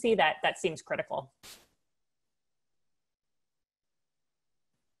frequency that seems critical?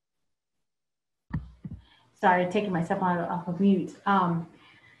 Sorry, taking myself off of mute.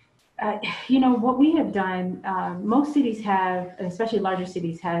 What we have done, most cities have, especially larger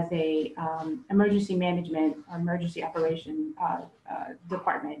cities, has a emergency management or emergency operation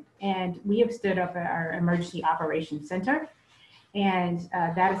department. And we have stood up our emergency operations center. And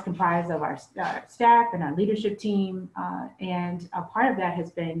that is comprised of our staff and our leadership team. And a part of that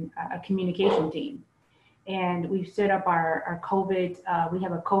has been a communication team. And we've stood up our COVID, we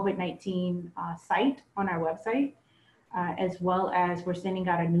have a COVID-19 site on our website. As well as we're sending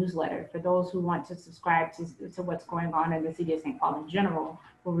out a newsletter for those who want to subscribe to what's going on in the city of St. Paul in general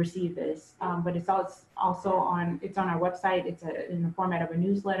will receive this. But it's also on our website. It's in the format of a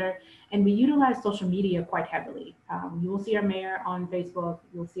newsletter, and we utilize social media quite heavily. You will see our mayor on Facebook.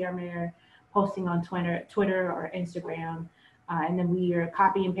 You'll see our mayor posting on Twitter or Instagram, and then we are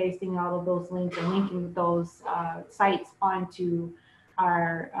copy and pasting all of those links and linking those sites onto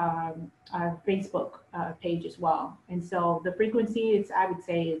our Facebook page as well. And so the frequency I would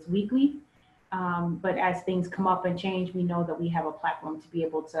say it's weekly, but as things come up and change, we know that we have a platform to be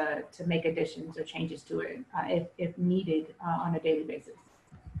able to make additions or changes to it if needed on a daily basis.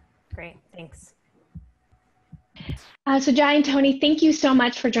 Great, thanks. So Jai and Toni, thank you so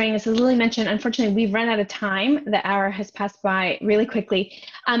much for joining us. As Lily mentioned, unfortunately, we've run out of time. The hour has passed by really quickly.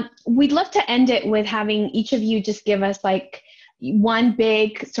 We'd love to end it with having each of you just give us like one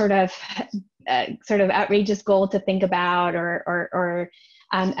big sort of outrageous goal to think about or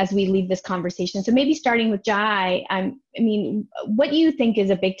as we leave this conversation. So maybe starting with Jai, I mean, what do you think is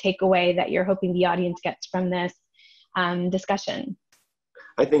a big takeaway that you're hoping the audience gets from this discussion?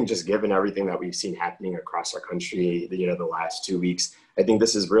 I think just given everything that we've seen happening across our country, the last 2 weeks, I think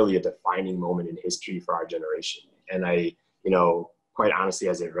this is really a defining moment in history for our generation. And quite honestly,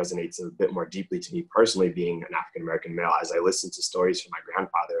 as it resonates a bit more deeply to me personally, being an African-American male, as I listen to stories from my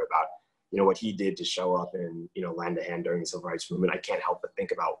grandfather about, what he did to show up and, lend a hand during the civil rights movement, I can't help but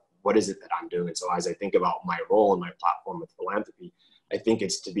think about what is it that I'm doing. And so as I think about my role and my platform with philanthropy, I think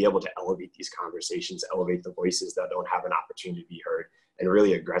it's to be able to elevate these conversations, elevate the voices that don't have an opportunity to be heard, and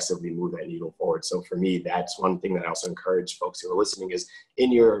really aggressively move that needle forward. So for me, that's one thing that I also encourage folks who are listening is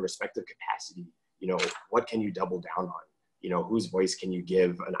in your respective capacity, what can you double down on? Whose voice can you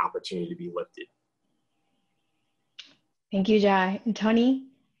give an opportunity to be lifted? Thank you, Jai. And Toni?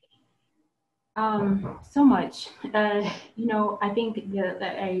 So much. I think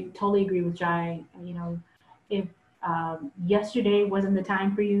I totally agree with Jai. If yesterday wasn't the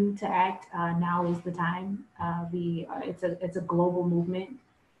time for you to act, now is the time. It's a global movement.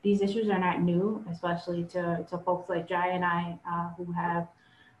 These issues are not new, especially to folks like Jai and I who have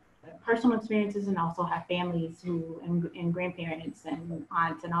personal experiences and also have families and grandparents and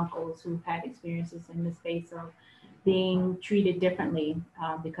aunts and uncles who've had experiences in the space of being treated differently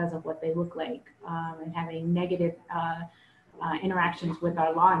because of what they look like and having negative interactions with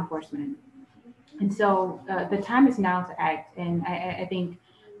our law enforcement. And so the time is now to act. And I think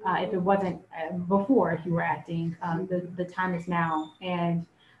if it wasn't before you were acting, the time is now. And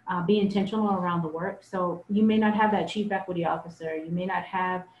be intentional around the work. So you may not have that chief equity officer. You may not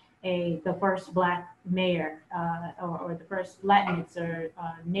have the first Black mayor or the first Latinx or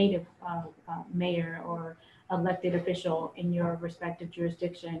Native mayor or elected official in your respective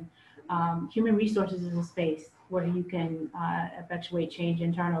jurisdiction. Human resources is a space where you can effectuate change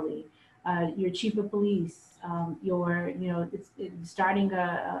internally. Your chief of police, it's starting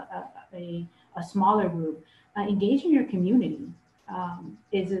a smaller group. Engaging your community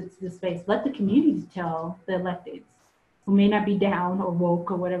is the space. Let the community tell the electeds who may not be down or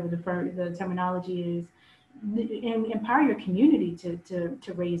woke or whatever the terminology is, and empower your community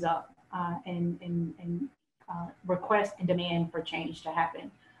to raise up and request and demand for change to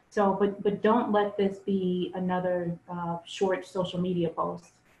happen. So, but don't let this be another short social media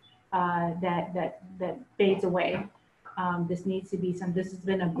post that fades away. This needs to be this has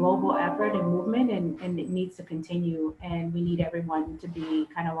been a global effort and movement, and it needs to continue, and we need everyone to be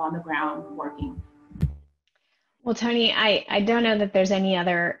kind of on the ground working. Well, Toni, I don't know that there's any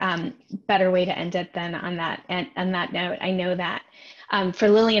other better way to end it than on that note. I know that for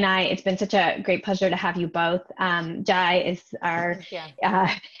Lily and I, it's been such a great pleasure to have you both. Jai is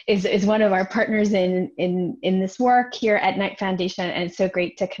is one of our partners in this work here at Knight Foundation, and it's so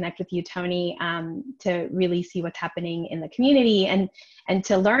great to connect with you, Toni, to really see what's happening in the community and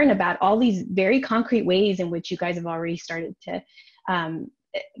to learn about all these very concrete ways in which you guys have already started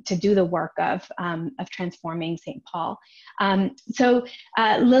to do the work of transforming St. Paul. So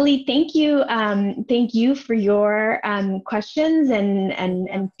Lily, thank you for your questions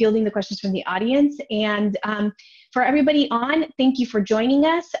and fielding the questions from the audience. And For everybody on, thank you for joining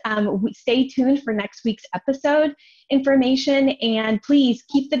us. Stay tuned for next week's episode information, and please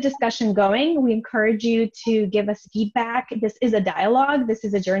keep the discussion going. We encourage you to give us feedback. This is a dialogue. This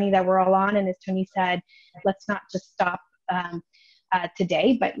is a journey that we're all on, and as Toni said, let's not just stop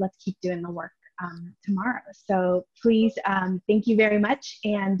today, but let's keep doing the work tomorrow. So please, thank you very much,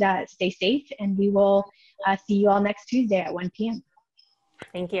 and stay safe, and we will see you all next Tuesday at 1 p.m.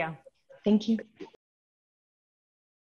 Thank you. Thank you.